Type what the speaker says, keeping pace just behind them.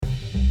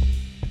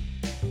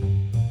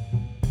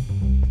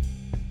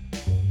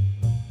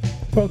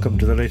Welcome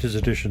to the latest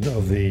edition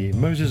of the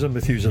Moses and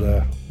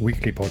Methuselah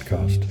weekly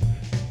podcast.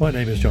 My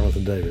name is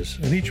Jonathan Davis,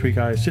 and each week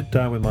I sit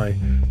down with my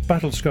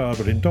battle-scarred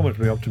but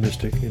indomitably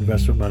optimistic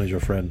investment manager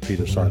friend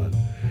Peter Silen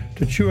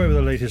to chew over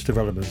the latest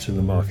developments in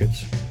the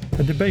markets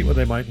and debate what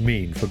they might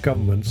mean for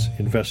governments,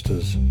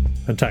 investors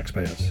and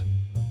taxpayers.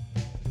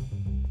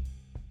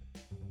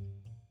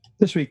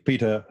 This week,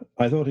 Peter,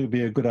 I thought it would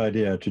be a good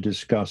idea to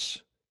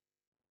discuss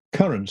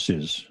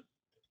currencies,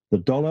 the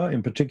dollar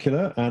in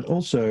particular, and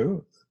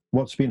also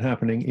what's been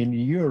happening in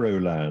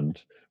Euroland,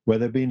 where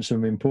there have been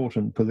some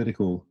important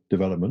political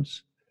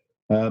developments.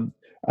 And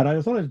I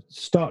thought I'd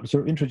start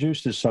to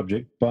introduce this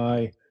subject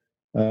by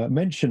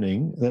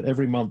mentioning that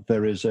every month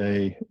there is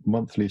a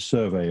monthly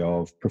survey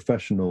of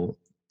professional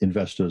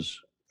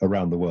investors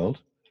around the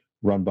world,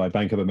 run by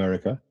Bank of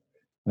America.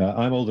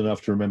 I'm old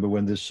enough to remember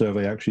when this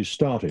survey actually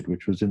started,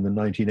 which was in the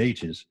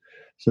 1980s.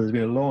 So there's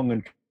been a long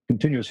and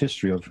continuous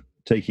history of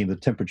taking the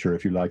temperature,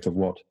 if you like, of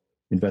what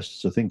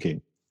investors are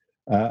thinking.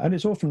 And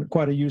it's often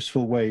quite a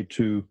useful way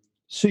to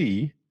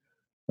see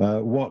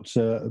what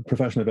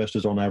professional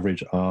investors on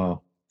average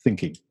are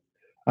thinking.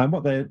 And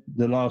what the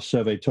last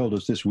survey told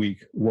us this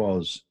week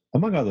was,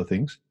 among other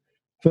things,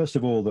 first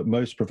of all, that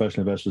most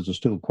professional investors are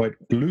still quite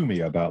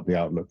gloomy about the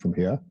outlook from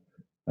here.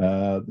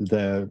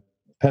 They're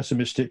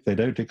pessimistic. They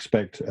don't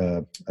expect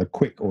a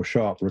quick or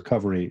sharp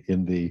recovery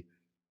in the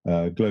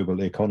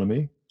global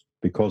economy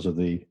because of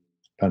the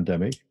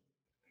pandemic.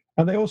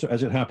 And they also,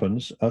 as it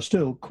happens, are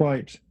still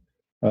quite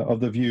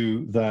of the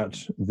view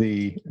that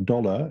the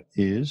dollar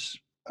is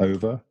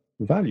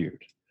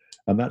overvalued.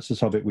 And that's the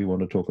subject we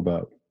want to talk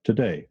about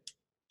today.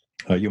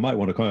 You might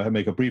want to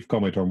make a brief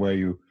comment on where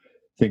you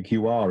think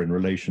you are in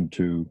relation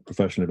to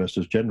professional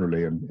investors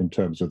generally in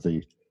terms of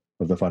the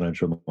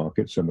financial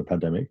markets and the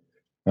pandemic.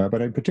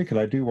 But in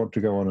particular, I do want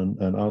to go on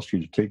and ask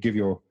you to give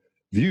your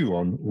view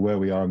on where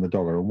we are in the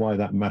dollar and why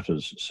that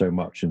matters so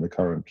much in the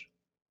current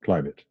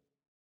climate.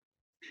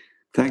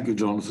 Thank you,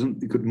 Jonathan.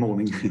 Good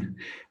morning.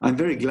 I'm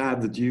very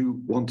glad that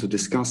you want to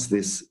discuss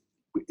this.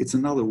 It's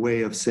another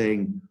way of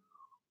saying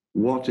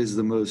what is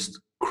the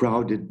most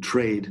crowded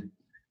trade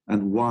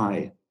and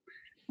why.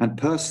 And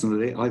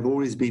personally, I've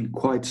always been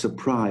quite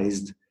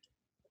surprised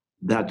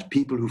that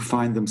people who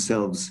find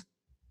themselves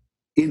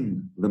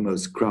in the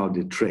most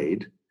crowded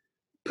trade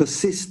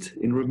persist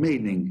in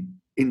remaining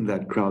in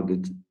that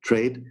crowded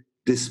trade,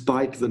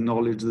 despite the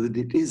knowledge that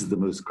it is the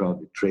most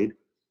crowded trade.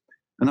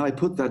 And I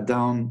put that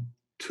down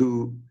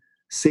to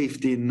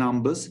safety in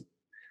numbers,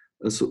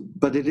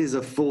 but it is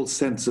a false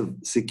sense of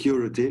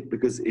security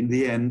because in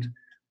the end,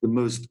 the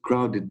most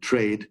crowded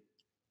trade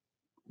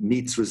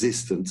meets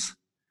resistance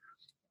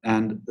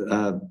and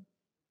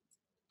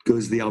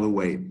goes the other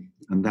way.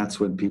 And that's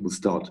when people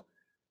start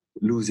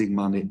losing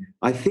money.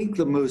 I think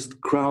the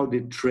most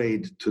crowded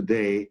trade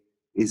today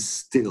is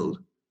still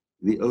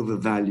the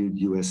overvalued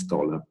US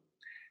dollar.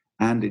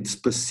 And it's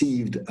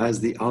perceived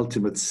as the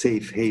ultimate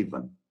safe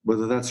haven.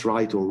 Whether that's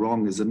right or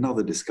wrong is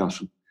another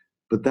discussion,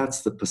 but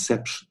that's the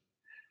perception.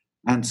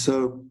 And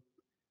so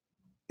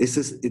it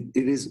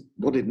is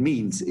what it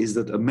means is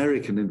that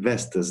American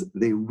investors,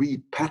 they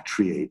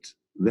repatriate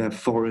their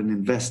foreign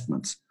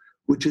investments,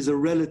 which is a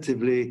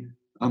relatively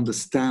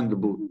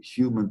understandable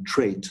human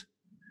trait.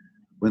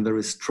 When there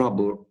is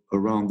trouble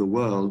around the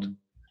world,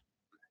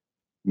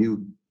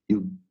 you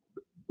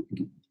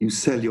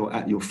sell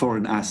your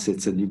foreign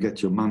assets and you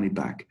get your money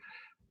back.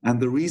 And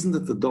the reason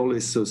that the dollar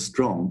is so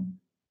strong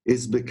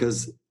is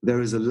because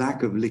there is a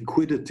lack of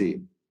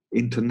liquidity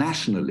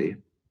internationally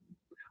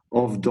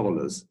of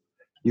dollars.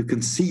 You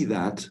can see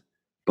that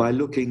by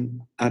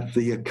looking at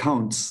the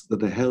accounts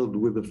that are held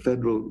with the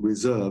Federal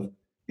Reserve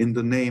in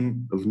the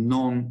name of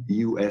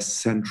non-US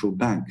central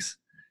banks.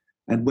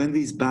 And when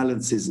these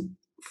balances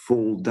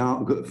fall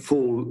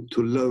to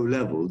low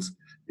levels,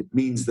 it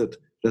means that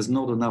there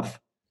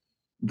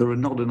are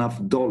not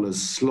enough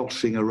dollars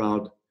sloshing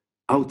around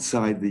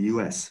outside the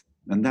US.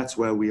 And that's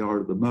where we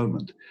are at the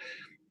moment.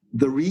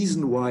 The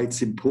reason why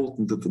it's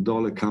important that the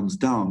dollar comes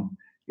down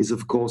is,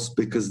 of course,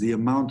 because the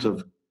amount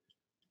of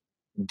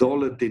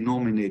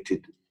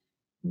dollar-denominated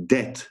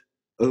debt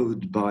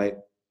owed by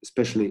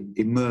especially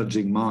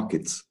emerging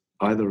markets,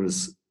 either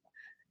as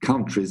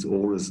countries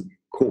or as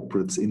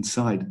corporates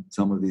inside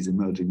some of these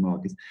emerging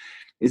markets,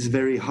 is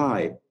very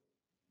high.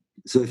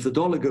 So if the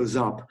dollar goes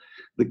up,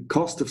 the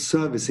cost of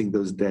servicing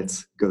those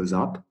debts goes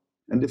up.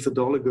 And if the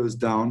dollar goes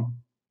down,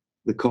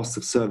 the cost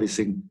of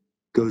servicing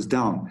goes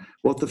down.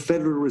 What the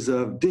Federal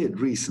Reserve did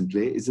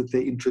recently is that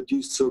they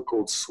introduced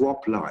so-called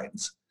swap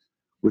lines,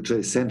 which are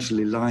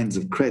essentially lines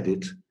of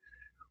credit,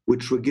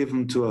 which were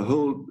given to a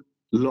whole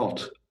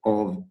lot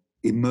of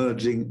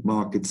emerging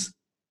markets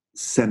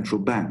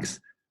central banks,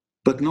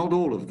 but not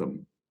all of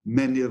them.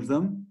 Many of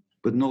them,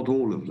 but not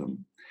all of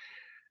them.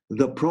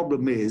 The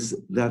problem is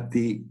that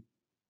the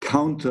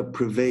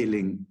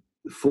counter-prevailing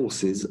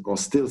forces are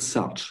still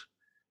such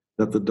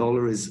that the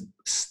dollar is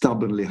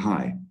stubbornly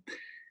high.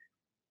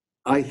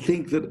 I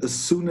think that as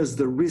soon as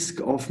the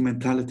risk-off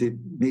mentality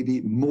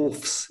maybe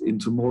morphs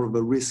into more of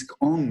a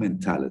risk-on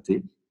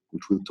mentality,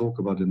 which we'll talk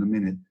about in a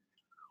minute,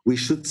 we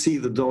should see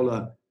the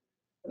dollar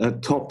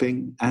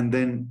topping and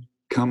then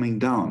coming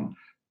down.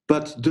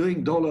 But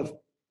doing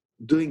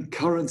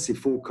currency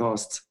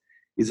forecasts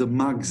is a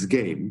mug's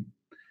game.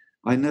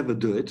 I never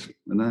do it,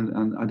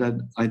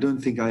 and I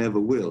don't think I ever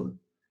will.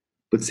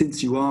 But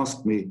since you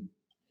asked me,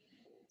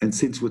 and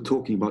since we're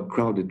talking about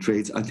crowded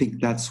trades, I think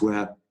that's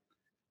where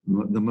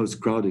the most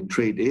crowded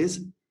trade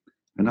is.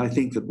 And I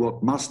think that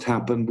what must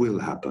happen will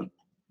happen.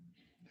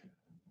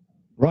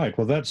 Right.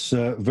 Well, that's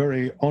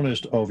very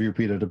honest of you,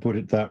 Peter, to put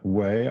it that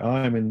way.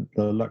 I'm in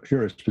the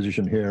luxurious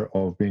position here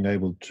of being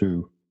able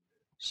to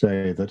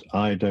say that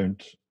I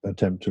don't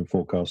attempt to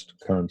forecast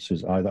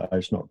currencies either.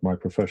 It's not my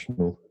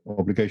professional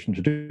obligation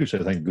to do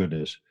so, thank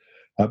goodness.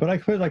 But I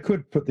suppose I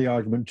could put the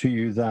argument to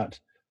you that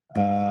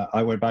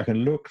I went back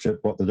and looked at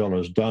what the dollar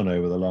has done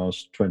over the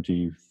last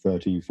 20,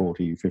 30,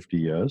 40, 50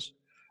 years.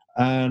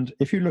 And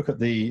if you look at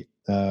the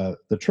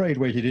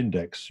trade-weighted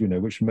index,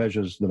 which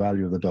measures the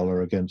value of the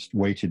dollar against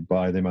weighted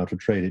by the amount of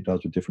trade it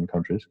does with different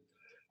countries,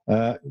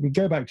 we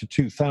go back to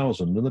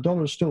 2000, and the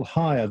dollar is still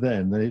higher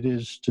then than it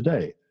is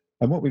today.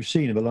 And what we've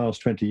seen in the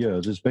last 20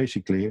 years is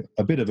basically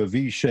a bit of a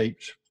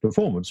V-shaped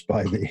performance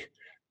by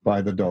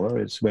the dollar.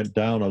 It's went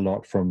down a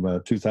lot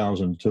from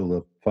 2000 till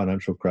the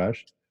financial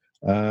crash,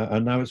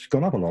 and now it's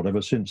gone up a lot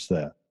ever since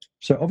there.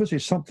 So obviously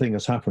something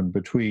has happened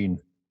between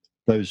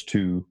those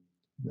two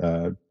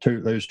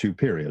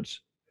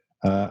periods.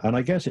 And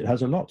I guess it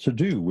has a lot to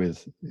do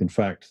with, in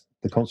fact,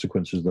 the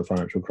consequences of the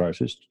financial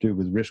crisis, to do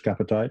with risk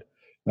appetite,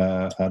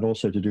 and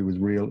also to do with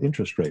real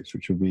interest rates,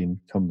 which have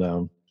come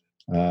down,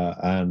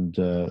 and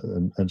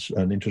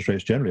interest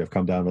rates generally have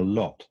come down a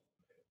lot.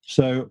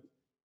 So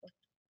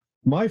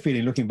my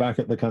feeling, looking back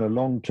at the kind of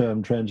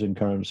long-term trends in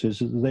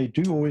currencies, is that they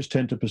do always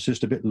tend to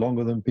persist a bit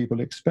longer than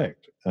people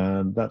expect.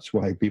 And that's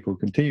why people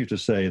continue to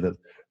say that,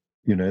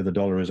 the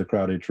dollar is a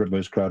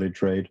most crowded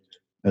trade,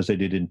 as they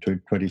did in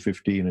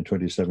 2015 and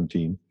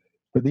 2017.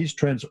 But these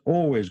trends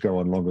always go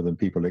on longer than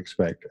people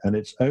expect. And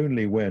it's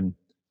only when,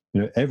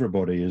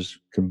 everybody is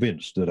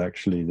convinced that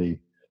actually the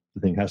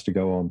thing has to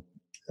go on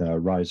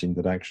rising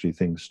that actually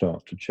things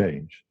start to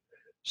change.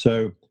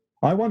 So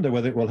I wonder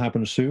whether it will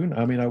happen soon.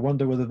 I mean, I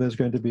wonder whether there's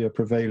going to be a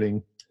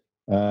prevailing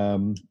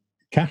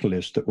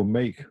catalyst that will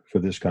make for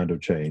this kind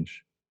of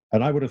change.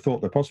 And I would have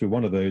thought that possibly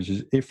one of those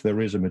is if there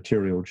is a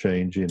material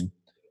change in,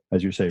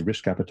 as you say,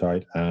 risk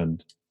appetite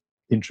and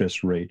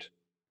interest rate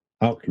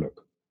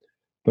outlook.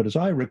 But as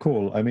I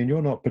recall, I mean,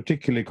 you're not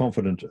particularly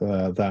confident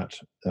that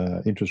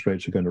interest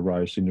rates are going to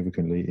rise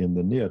significantly in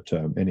the near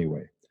term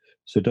anyway.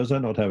 So does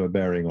that not have a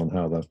bearing on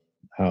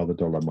how the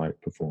dollar might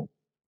perform?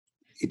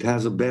 It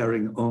has a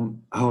bearing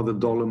on how the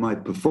dollar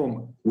might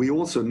perform. We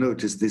also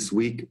noticed this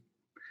week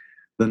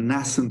the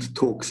nascent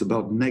talks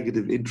about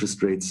negative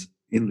interest rates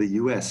in the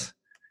US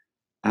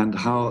and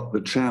how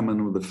the chairman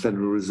of the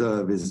Federal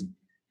Reserve is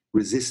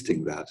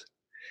resisting that.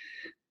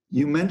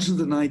 You mentioned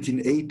the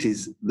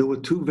 1980s. There were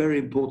two very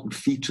important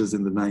features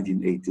in the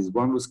 1980s.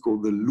 One was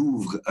called the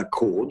Louvre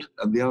Accord,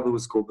 and the other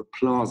was called the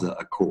Plaza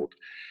Accord.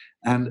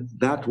 And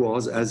that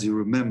was, as you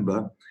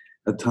remember,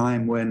 a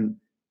time when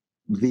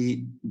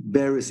the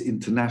various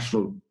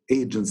international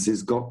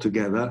agencies got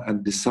together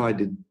and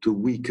decided to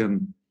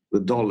weaken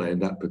the dollar in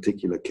that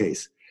particular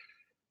case.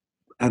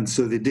 And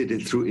so they did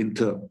it through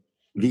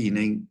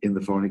intervening in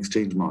the foreign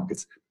exchange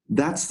markets.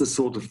 That's the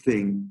sort of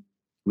thing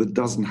that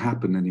doesn't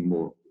happen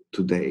anymore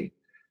today,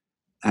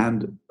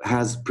 and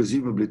has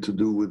presumably to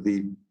do with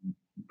the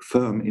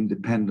firm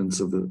independence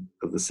of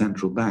the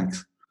central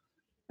banks.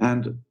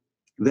 And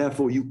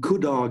therefore, you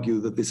could argue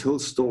that this whole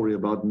story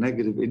about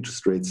negative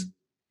interest rates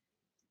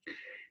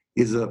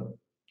is a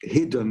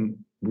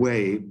hidden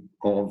way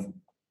of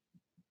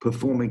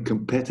performing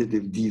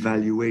competitive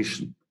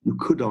devaluation. You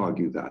could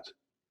argue that.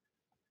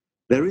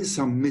 There is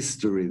some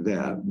mystery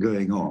there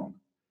going on.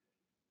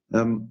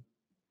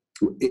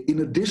 In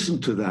addition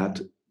to that,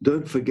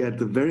 don't forget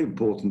the very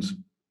important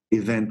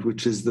event,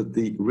 which is that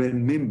the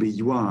renminbi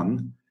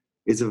yuan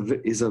is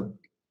a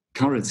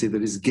currency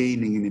that is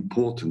gaining in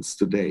importance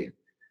today.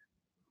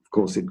 Of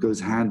course, it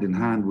goes hand in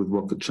hand with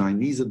what the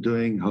Chinese are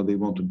doing, how they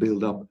want to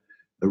build up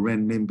a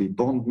renminbi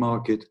bond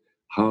market,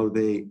 how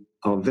they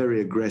are very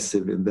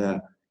aggressive in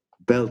their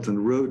Belt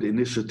and Road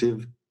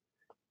Initiative,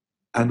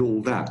 and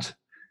all that.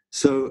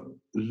 So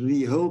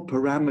the whole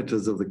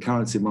parameters of the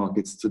currency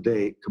markets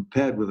today,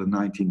 compared with the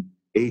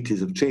 1980s,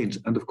 have changed.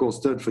 And of course,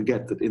 don't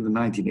forget that in the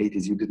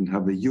 1980s, you didn't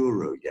have the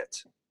euro yet.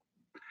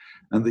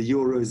 And the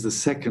euro is the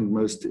second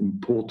most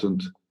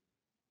important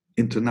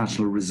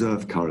international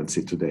reserve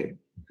currency today.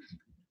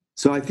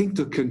 So I think,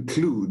 to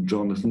conclude,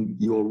 Jonathan,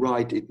 you're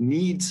right. It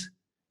needs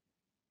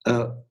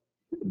a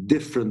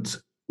different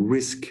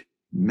risk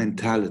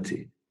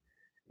mentality.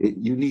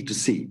 You need to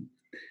see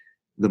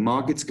the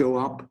markets go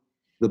up,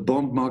 the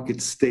bond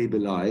markets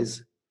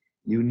stabilize.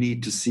 You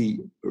need to see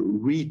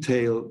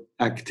retail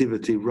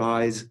activity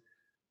rise,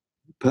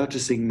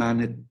 purchasing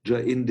manager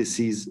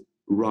indices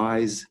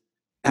rise,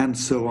 and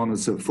so on and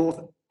so forth.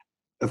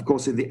 Of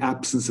course, in the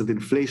absence of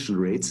inflation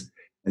rates,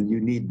 and you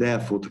need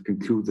therefore to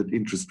conclude that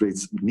interest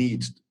rates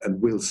need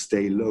and will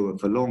stay lower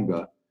for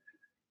longer.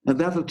 And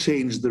that'll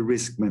change the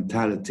risk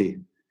mentality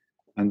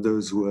and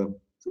those who are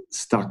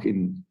stuck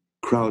in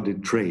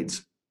crowded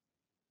trades.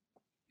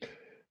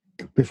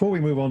 Before we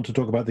move on to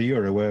talk about the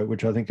euro,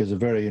 which I think is a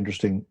very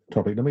interesting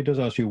topic, let me just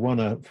ask you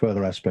one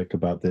further aspect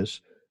about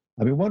this.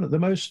 I mean, one of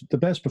the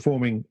best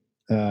performing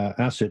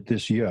asset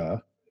this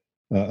year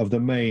of the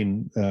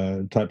main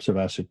types of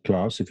asset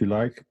class, if you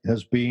like,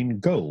 has been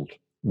gold,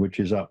 which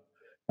is up,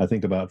 I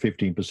think, about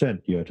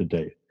 15% year to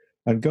date.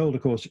 And gold,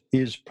 of course,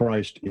 is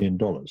priced in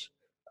dollars.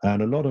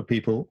 And there's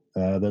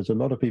a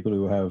lot of people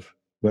who have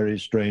very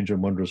strange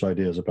and wondrous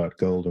ideas about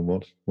gold and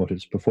what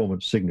its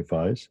performance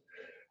signifies.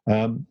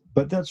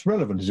 But that's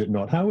relevant, is it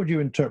not? How would you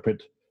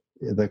interpret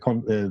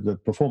the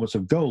performance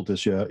of gold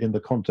this year in the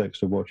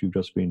context of what you've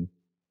just been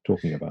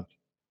talking about?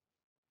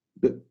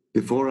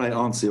 Before I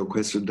answer your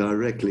question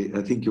directly,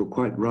 I think you're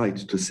quite right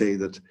to say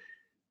that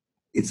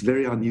it's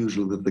very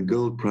unusual that the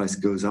gold price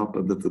goes up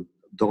and that the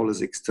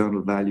dollar's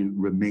external value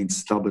remains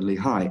stubbornly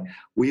high.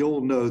 We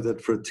all know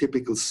that for a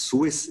typical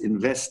Swiss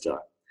investor,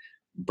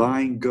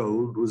 buying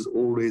gold was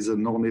always a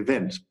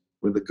non-event.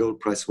 When the gold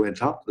price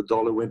went up, the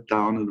dollar went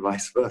down and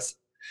vice versa.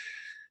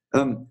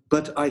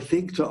 But I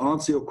think, to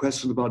answer your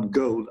question about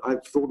gold,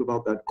 I've thought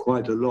about that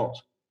quite a lot.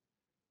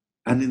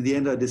 And in the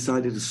end, I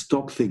decided to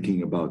stop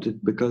thinking about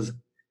it, because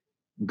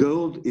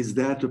gold is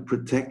there to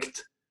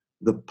protect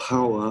the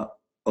power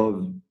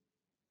of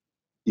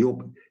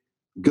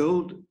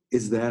gold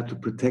is there to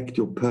protect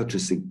your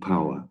purchasing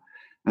power.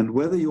 And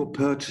whether your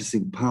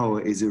purchasing power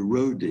is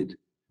eroded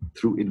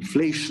through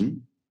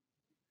inflation,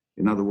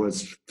 in other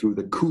words, through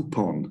the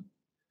coupon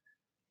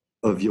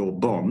of your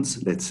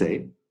bonds, let's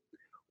say,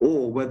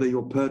 or whether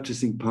your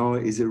purchasing power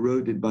is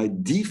eroded by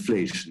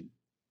deflation,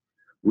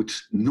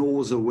 which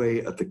gnaws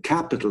away at the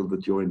capital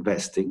that you're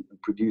investing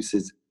and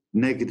produces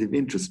negative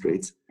interest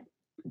rates,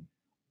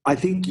 I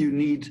think you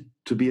need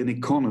to be an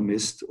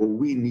economist, or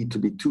we need to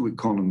be two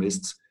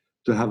economists,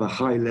 to have a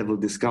high-level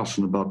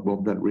discussion about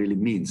what that really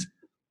means.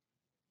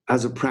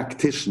 As a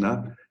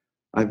practitioner,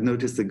 I've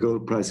noticed the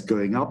gold price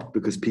going up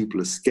because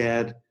people are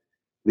scared,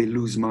 they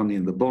lose money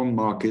in the bond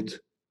market,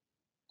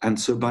 and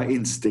so by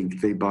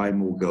instinct they buy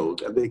more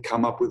gold. And they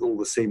come up with all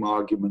the same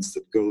arguments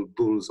that gold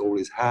bulls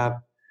always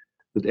have,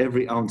 that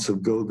every ounce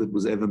of gold that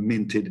was ever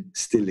minted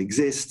still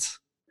exists,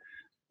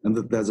 and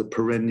that there's a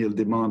perennial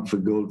demand for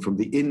gold from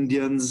the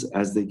Indians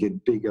as they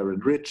get bigger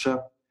and richer,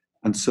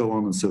 and so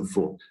on and so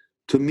forth.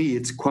 To me,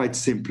 it's quite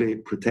simply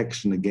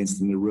protection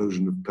against an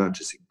erosion of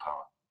purchasing power.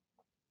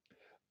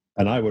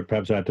 And I would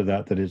perhaps add to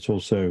that it's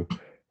also,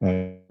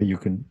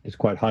 it's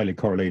quite highly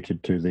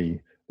correlated to the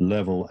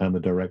level and the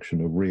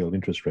direction of real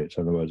interest rates.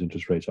 In other words,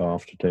 interest rates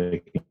after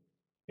taking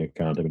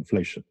account of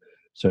inflation.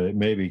 So it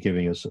may be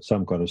giving us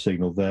some kind of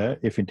signal there,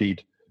 if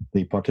indeed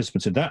the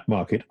participants in that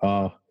market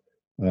are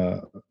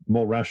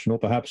more rational,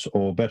 perhaps,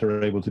 or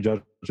better able to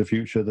judge the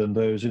future than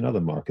those in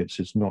other markets.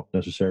 It's not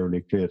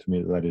necessarily clear to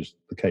me that is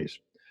the case.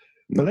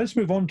 But let's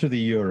move on to the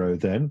euro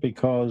then,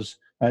 because,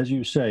 as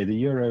you say, the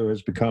euro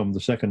has become the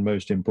second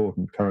most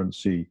important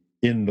currency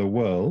in the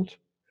world.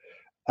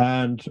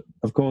 And,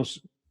 of course,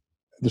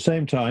 at the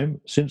same time,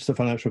 since the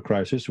financial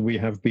crisis, we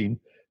have been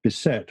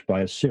beset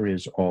by a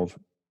series of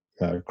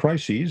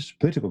crises,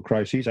 political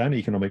crises and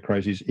economic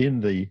crises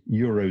in the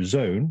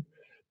Eurozone,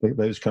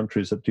 those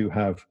countries that do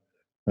have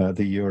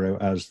the euro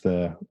as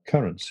their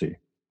currency.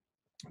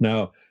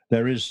 Now,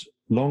 there is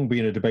long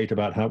been a debate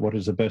about what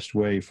is the best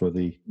way for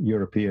the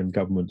European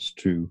governments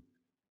to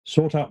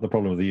sort out the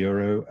problem of the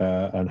euro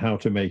and how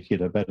to make it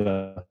a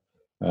better,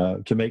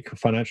 to make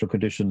financial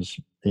conditions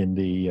in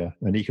the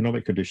and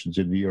economic conditions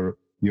in the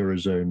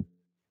Eurozone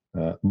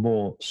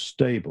more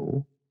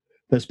stable.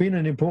 There's been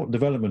an important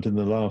development in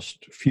the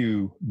last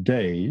few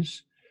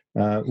days,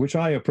 which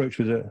I approach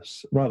with a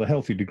rather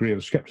healthy degree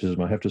of skepticism,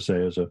 I have to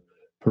say, as a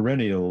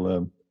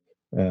perennial,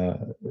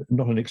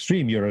 not an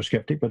extreme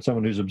Eurosceptic, but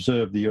someone who's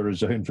observed the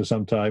Eurozone for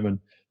some time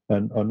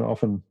and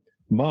often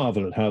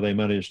marvel at how they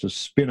manage to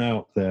spin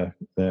out their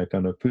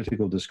kind of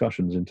political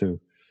discussions into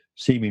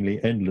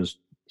seemingly endless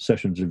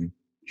sessions of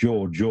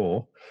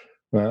jaw.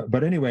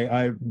 But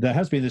anyway, there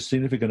has been this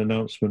significant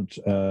announcement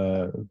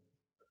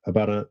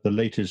about the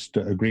latest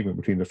agreement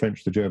between the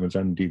French, the Germans,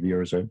 and indeed the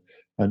Eurozone.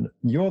 And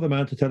you're the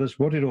man to tell us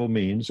what it all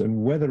means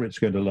and whether it's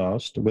going to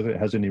last, whether it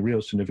has any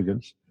real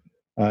significance,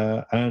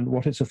 and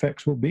what its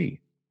effects will be.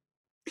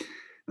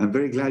 I'm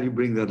very glad you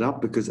bring that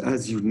up, because,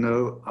 as you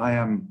know, I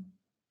am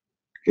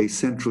a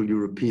Central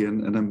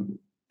European, and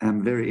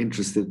I'm very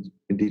interested,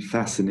 indeed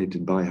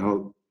fascinated, by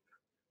how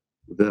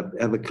the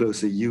ever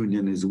closer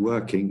union is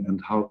working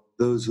and how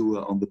those who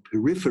are on the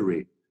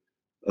periphery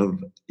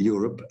of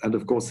Europe, and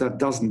of course that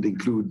doesn't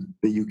include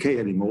the UK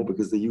anymore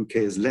because the UK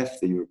has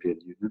left the European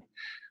Union,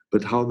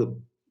 but how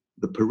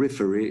the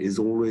periphery is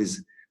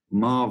always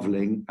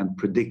marveling and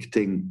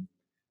predicting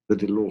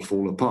that it'll all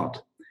fall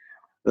apart.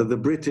 The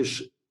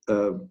British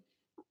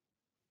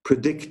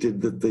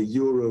predicted that the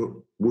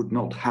euro would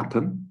not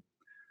happen.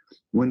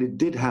 When it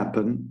did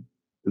happen,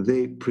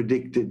 they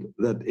predicted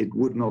that it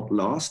would not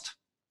last.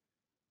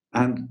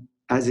 And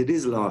as it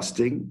is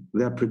lasting,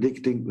 they're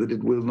predicting that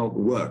it will not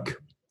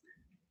work.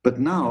 But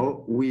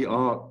now we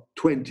are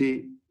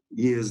 20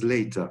 years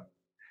later,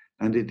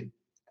 and it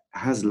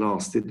has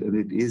lasted and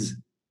it is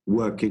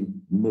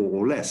working more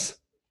or less.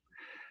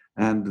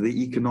 And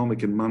the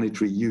economic and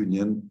monetary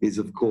union is,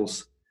 of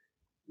course,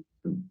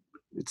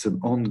 it's an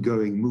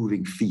ongoing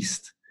moving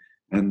feast.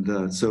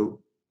 And so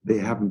they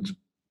haven't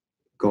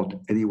got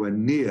anywhere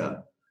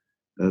near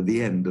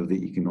the end of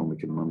the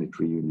economic and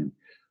monetary union.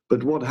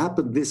 But what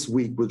happened this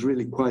week was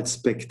really quite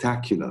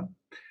spectacular,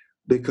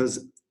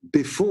 because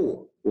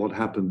before what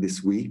happened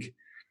this week,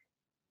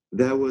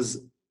 there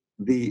was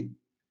the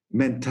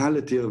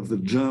mentality of the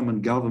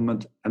German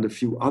government and a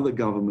few other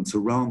governments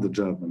around the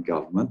German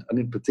government, and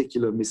in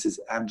particular Mrs.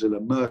 Angela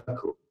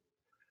Merkel,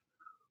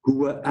 who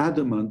were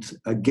adamant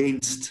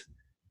against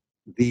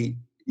the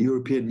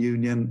European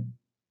Union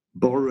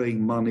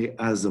borrowing money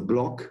as a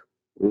bloc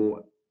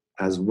or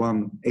as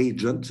one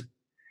agent,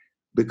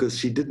 because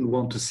she didn't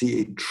want to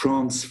see a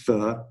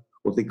transfer,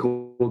 what they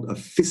called a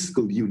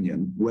fiscal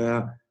union,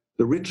 where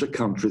the richer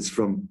countries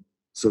from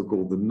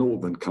so-called the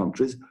northern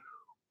countries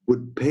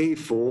would pay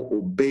for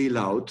or bail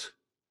out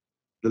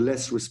the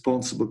less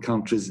responsible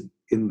countries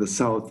in the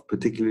south,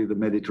 particularly the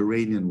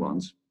Mediterranean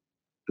ones,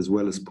 as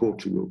well as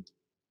Portugal.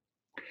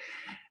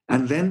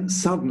 And then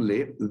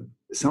suddenly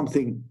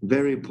something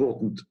very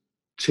important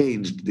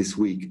changed this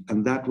week,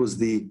 and that was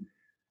the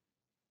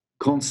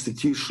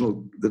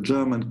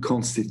German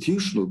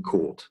Constitutional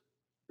Court,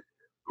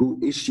 who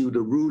issued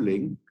a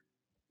ruling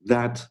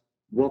that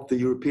what the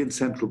European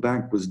Central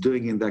Bank was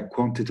doing in their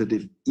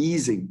quantitative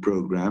easing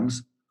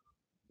programs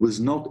was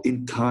not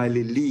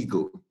entirely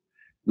legal.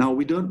 Now,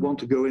 we don't want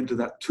to go into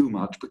that too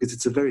much because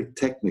it's a very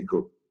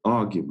technical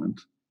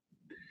argument.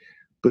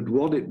 But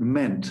what it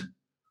meant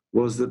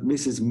was that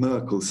Mrs.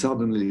 Merkel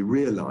suddenly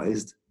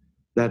realized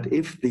that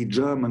if the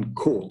German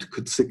court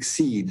could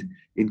succeed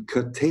in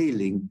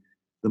curtailing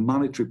the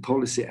monetary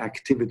policy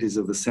activities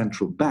of the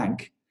central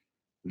bank,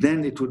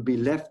 then it would be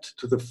left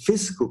to the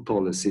fiscal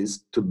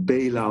policies to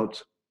bail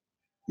out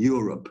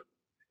Europe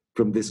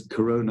from this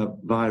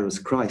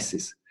coronavirus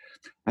crisis.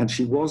 And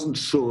she wasn't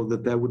sure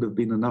that there would have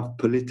been enough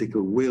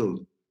political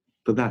will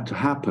for that to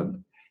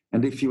happen.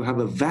 And if you have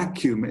a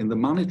vacuum in the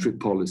monetary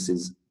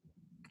policies,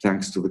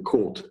 thanks to the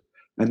court,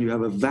 and you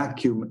have a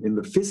vacuum in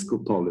the fiscal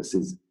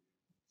policies,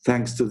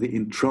 thanks to the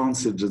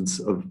intransigence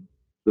of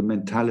the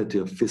mentality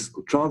of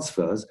fiscal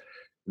transfers,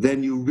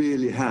 then you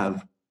really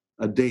have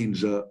a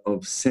danger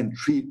of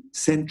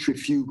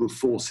centrifugal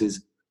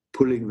forces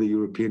pulling the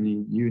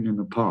European Union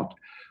apart.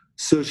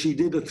 So she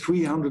did a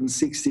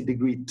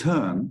 360-degree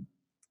turn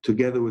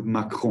together with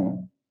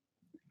Macron,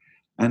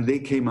 and they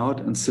came out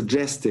and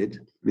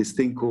suggested this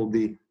thing called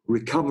the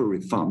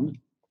Recovery Fund,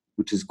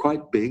 which is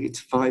quite big, it's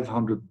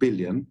 500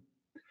 billion.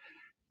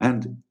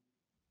 And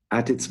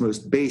at its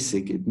most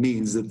basic, it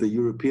means that the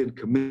European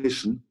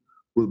Commission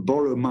will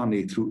borrow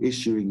money through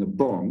issuing a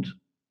bond,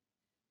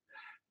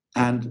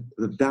 and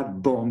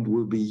that bond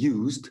will be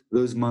used,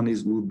 those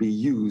monies will be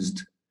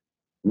used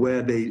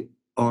where they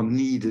are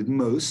needed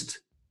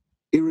most,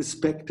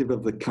 irrespective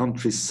of the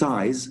country's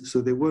size, so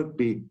they won't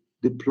be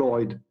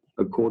deployed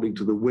according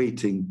to the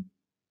weighting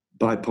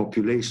by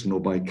population or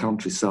by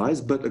country size,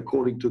 but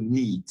according to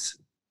needs.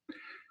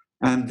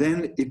 And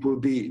then it will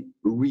be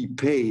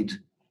repaid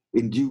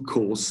in due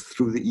course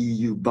through the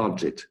EU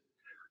budget,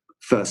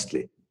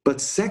 firstly.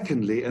 But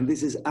secondly, and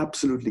this is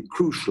absolutely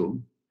crucial,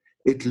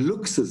 it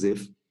looks as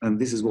if, and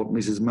this is what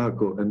Mrs.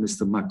 Merkel and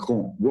Mr.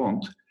 Macron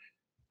want,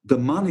 the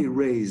money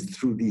raised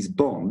through these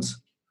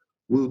bonds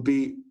will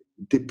be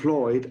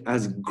deployed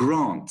as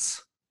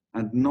grants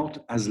and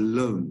not as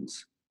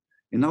loans.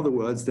 In other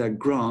words, they're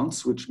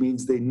grants, which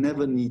means they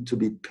never need to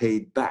be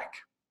paid back.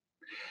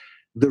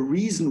 The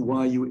reason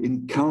why you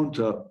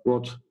encounter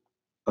what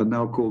are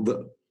now called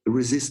the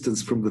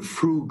resistance from the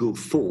Frugal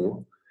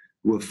Four,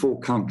 who are four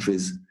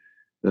countries,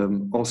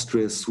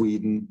 Austria,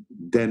 Sweden,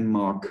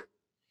 Denmark,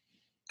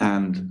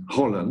 and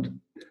Holland,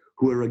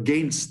 who are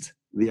against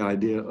the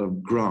idea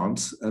of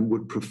grants and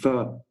would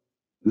prefer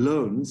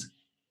loans,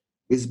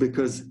 is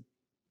because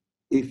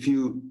if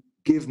you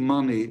give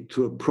money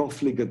to a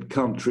profligate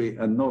country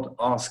and not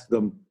ask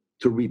them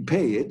to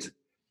repay it,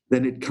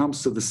 then it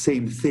comes to the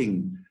same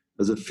thing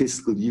as a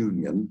fiscal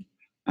union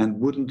and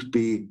wouldn't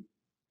be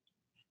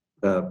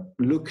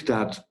looked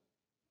at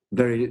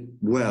very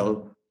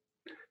well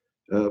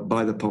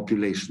by the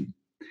population.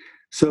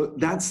 So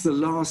that's the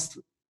last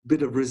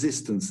bit of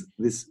resistance,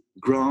 this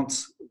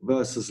grants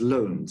versus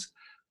loans.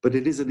 But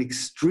it is an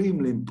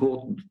extremely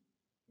important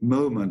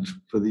moment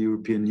for the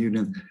European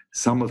Union.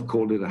 Some have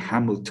called it a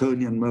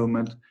Hamiltonian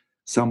moment.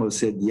 Some have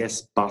said,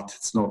 yes, but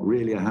it's not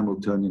really a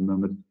Hamiltonian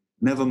moment.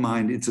 Never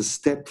mind, it's a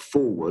step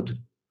forward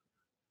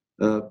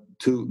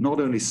to not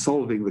only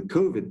solving the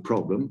COVID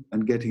problem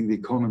and getting the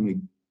economy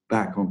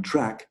back on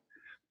track,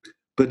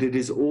 but it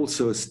is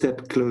also a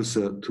step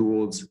closer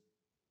towards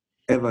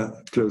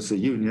ever closer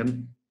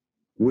union,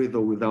 with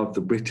or without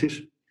the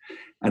British.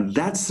 And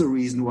that's the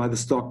reason why the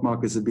stock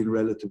markets have been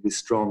relatively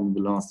strong in the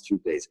last few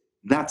days.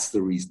 That's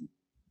the reason.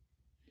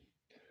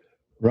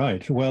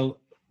 Right. Well,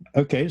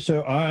 okay.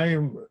 So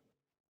I'm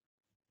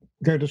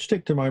going to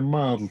stick to my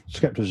mild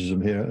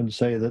skepticism here and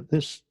say that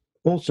this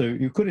also,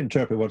 you could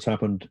interpret what's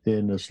happened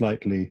in a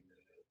slightly,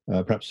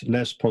 perhaps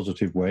less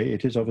positive way.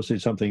 It is obviously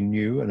something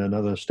new and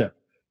another step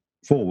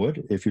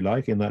forward, if you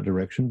like, in that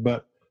direction.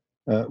 But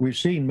we've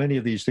seen many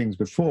of these things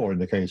before in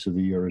the case of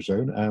the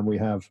Eurozone, and we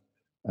have,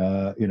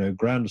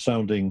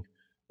 grand-sounding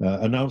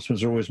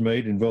announcements are always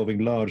made involving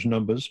large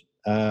numbers,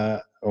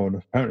 or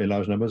apparently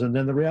large numbers, and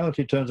then the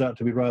reality turns out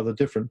to be rather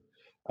different,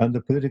 and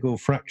the political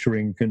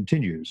fracturing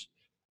continues.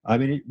 I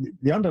mean,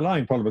 the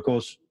underlying problem, of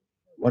course,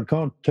 one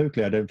can't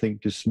totally, I don't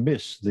think,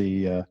 dismiss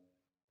the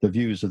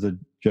views of the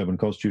German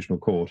Constitutional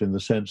Court in the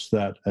sense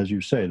that, as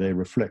you say, they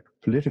reflect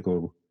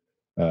political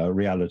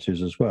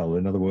realities as well.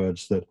 In other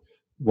words, that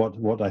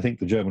what I think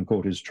the German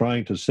court is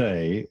trying to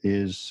say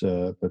is,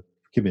 but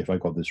forgive me if I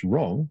got this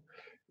wrong,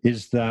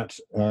 is that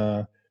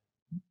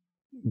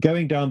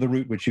going down the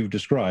route which you've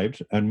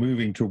described and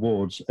moving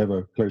towards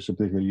ever closer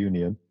political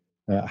union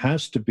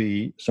has to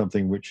be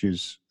something which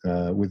is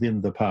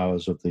within the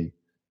powers of the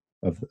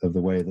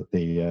way that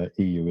the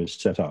EU is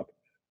set up,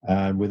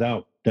 and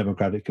without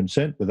democratic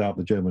consent, without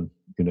the German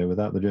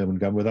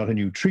government, without a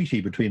new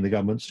treaty between the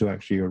governments to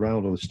actually allow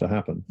all this to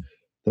happen,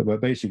 that we're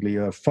basically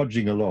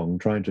fudging along,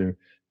 trying to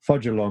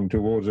fudge along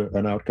towards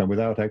an outcome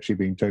without actually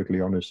being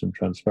totally honest and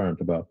transparent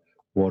about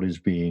what is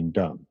being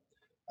done.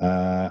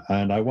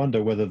 And I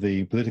wonder whether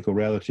the political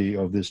reality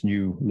of this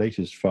new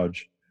latest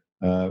fudge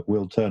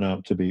will turn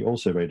out to be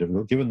also very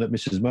difficult, given that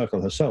Mrs.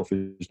 Merkel herself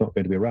is not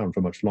going to be around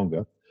for much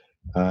longer,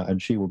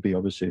 and she will be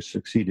obviously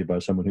succeeded by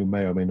someone who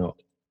may or may not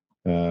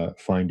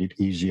find it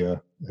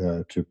easier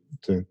to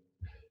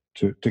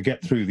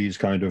get through these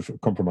kind of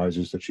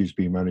compromises that she's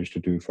been managed to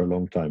do for a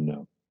long time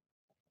now.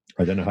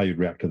 I don't know how you'd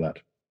react to that.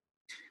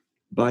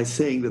 By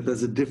saying that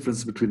there's a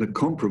difference between a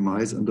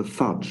compromise and a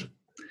fudge.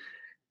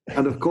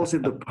 And of course,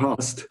 in the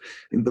past,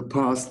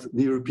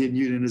 the European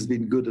Union has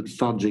been good at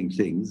fudging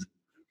things,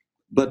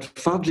 but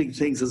fudging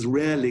things has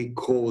rarely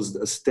caused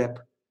a step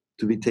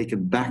to be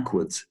taken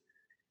backwards.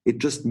 It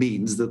just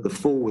means that the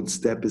forward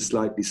step is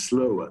slightly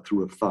slower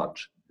through a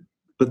fudge.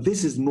 But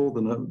this is more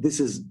than this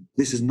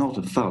is not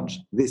a fudge.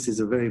 This is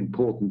a very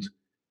important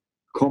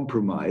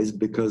compromise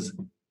because,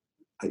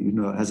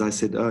 as I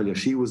said earlier,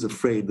 she was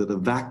afraid that a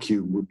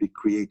vacuum would be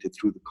created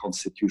through the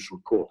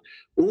Constitutional Court.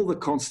 All the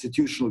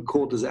Constitutional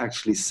Court has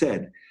actually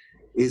said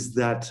is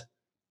that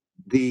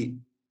the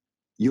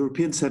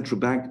European Central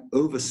Bank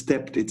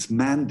overstepped its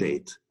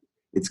mandate,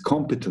 its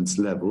competence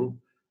level,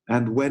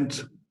 and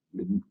went,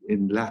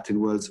 in Latin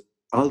words,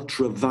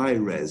 ultra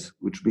vires,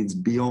 which means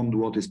beyond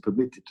what is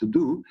permitted to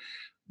do,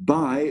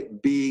 by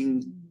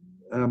being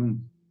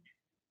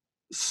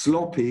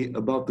sloppy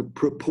about the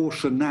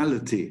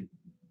proportionality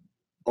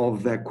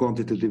of their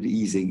quantitative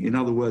easing. In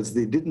other words,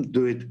 they didn't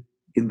do it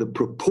in the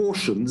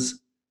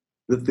proportions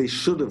that they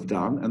should have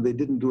done, and they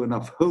didn't do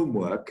enough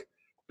homework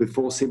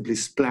before simply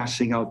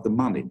splashing out the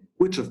money,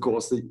 which of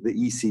course the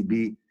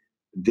ECB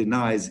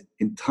denies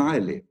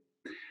entirely.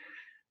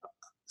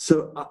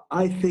 So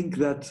I think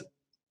that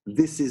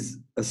this is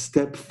a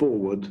step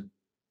forward.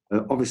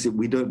 Obviously,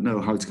 we don't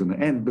know how it's going to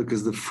end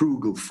because the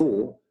Frugal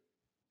Four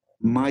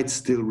might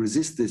still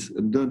resist this,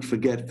 and don't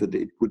forget that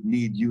it would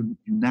need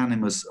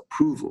unanimous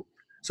approval.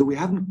 So we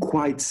haven't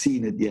quite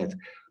seen it yet,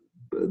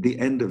 the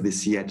end of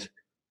this yet,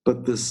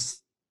 but the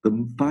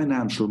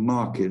financial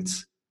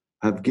markets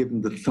have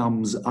given the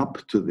thumbs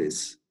up to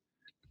this.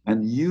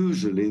 And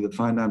usually the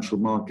financial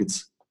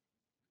markets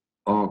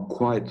are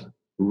quite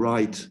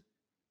right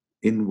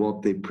in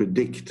what they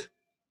predict.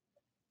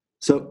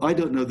 So I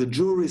don't know, the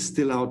jury's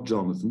still out,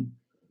 Jonathan,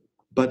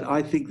 but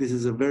I think this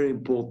is a very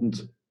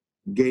important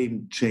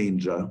game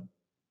changer,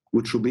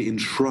 which will be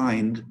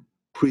enshrined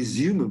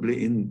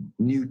presumably in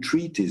new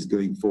treaties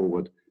going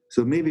forward.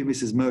 So maybe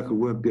Mrs. Merkel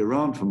won't be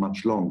around for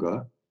much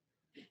longer,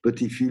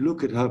 but if you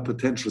look at her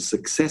potential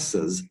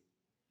successors,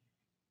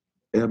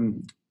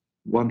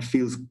 one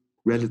feels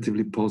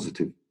relatively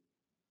positive.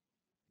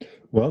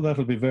 Well,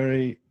 that'll be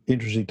very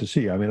interesting to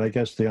see. I mean, I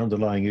guess the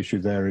underlying issue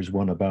there is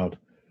one about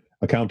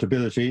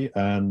accountability,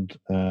 and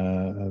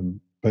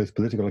both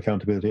political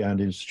accountability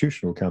and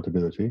institutional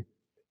accountability.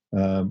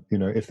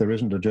 If there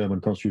isn't a German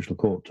Constitutional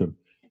Court to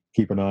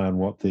keep an eye on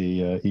what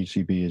the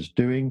ECB is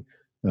doing,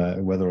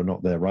 whether or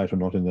not they're right or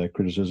not in their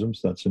criticisms,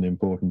 that's an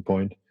important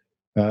point.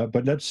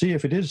 But let's see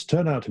if it is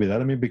turn out to be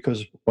that. I mean,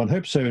 because one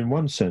hopes so in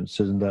one sense,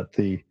 isn't that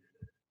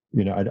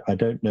I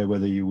don't know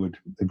whether you would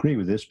agree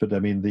with this, but I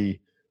mean, the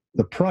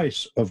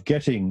price of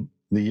getting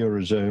the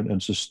Eurozone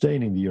and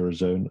sustaining the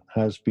Eurozone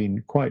has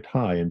been quite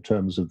high in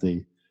terms of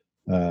the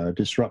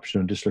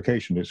disruption and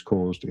dislocation it's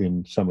caused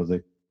in some of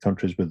the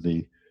countries with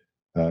the,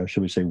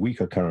 shall we say,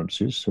 weaker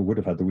currencies, or would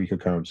have had the weaker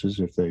currencies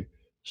if they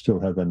still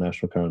had their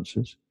national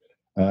currencies.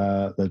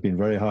 There's been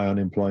very high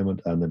unemployment,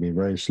 and there've been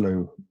very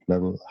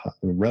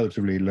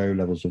relatively low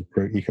levels of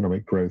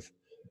economic growth,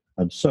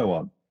 and so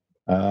on.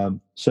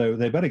 So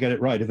they better get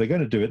it right. If they're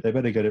going to do it, they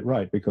better get it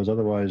right, because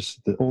otherwise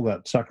all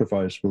that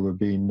sacrifice will have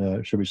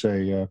been, shall we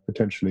say,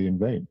 potentially in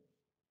vain.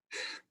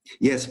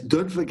 Yes,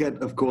 don't forget,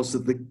 of course,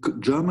 that the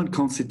German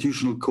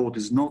Constitutional Court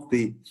is not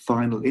the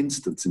final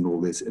instance in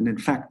all this. And in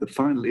fact, the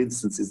final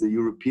instance is the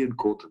European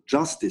Court of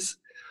Justice,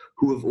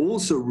 who have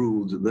also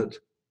ruled that,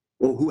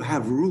 or who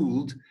have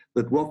ruled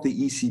that what the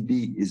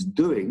ECB is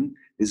doing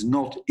is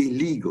not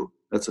illegal.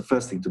 That's the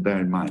first thing to bear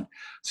in mind.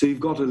 So you've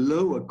got a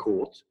lower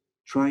court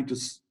trying to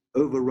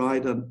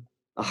override a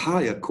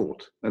higher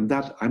court. And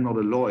that, I'm not a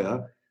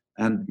lawyer,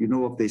 and you know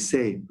what they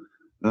say,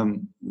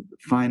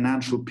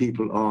 financial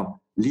people are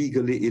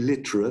legally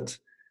illiterate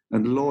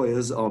and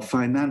lawyers are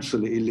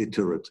financially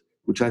illiterate,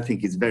 which I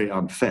think is very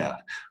unfair.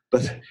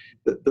 But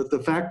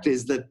the fact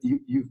is that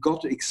you've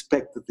got to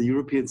expect that the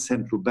European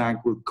Central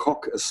Bank will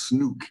cock a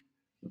snook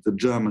at the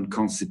German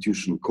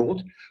Constitutional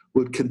Court,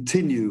 will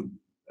continue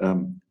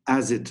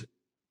as it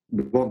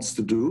wants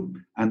to do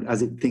and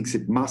as it thinks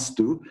it must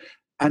do.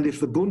 And if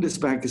the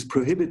Bundesbank is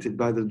prohibited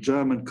by the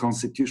German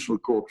Constitutional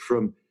Court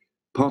from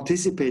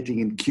participating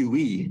in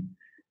QE,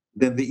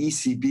 then the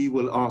ECB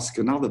will ask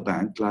another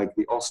bank, like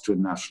the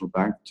Austrian National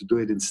Bank, to do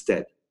it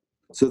instead.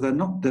 So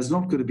there's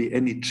not going to be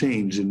any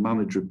change in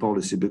monetary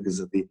policy because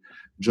of the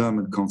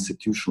German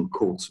Constitutional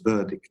Court's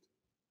verdict.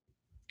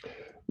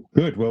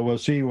 Good. Well, we'll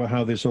see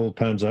how this all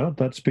pans out.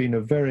 That's been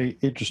a very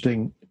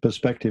interesting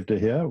perspective to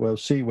hear. We'll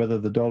see whether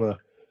the dollar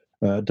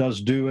does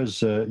do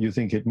as you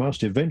think it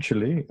must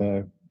eventually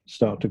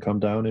start to come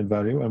down in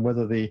value, and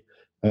whether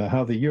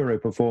how the euro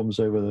performs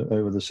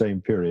over the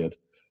same period.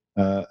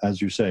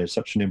 As you say, it's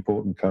such an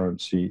important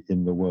currency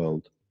in the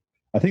world.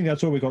 I think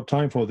that's all we've got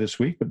time for this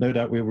week, but no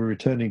doubt we will be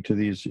returning to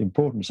these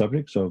important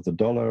subjects of the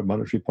dollar,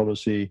 monetary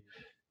policy,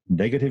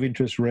 negative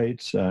interest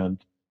rates,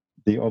 and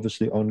the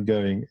obviously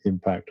ongoing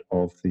impact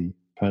of the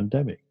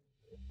pandemic.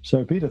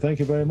 So, Peter, thank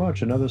you very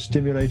much. Another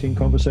stimulating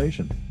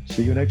conversation.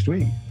 See you next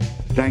week.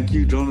 Thank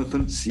you,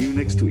 Jonathan. See you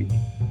next week.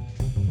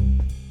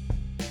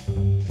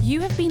 You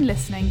have been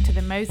listening to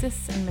the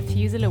Moses and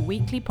Methuselah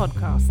Weekly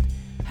Podcast,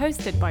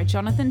 hosted by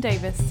Jonathan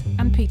Davis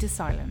and Peter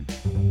Silent.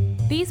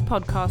 These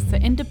podcasts are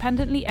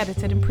independently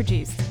edited and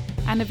produced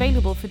and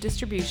available for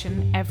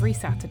distribution every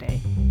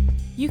Saturday.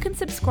 You can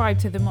subscribe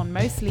to them on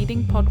most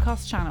leading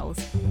podcast channels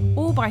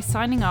or by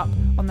signing up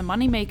on the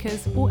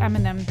Moneymakers or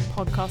M&M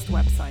podcast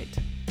website.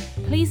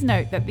 Please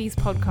note that these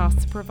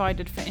podcasts are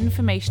provided for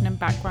information and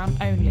background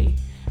only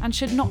and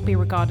should not be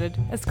regarded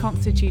as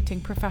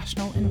constituting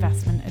professional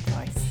investment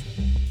advice.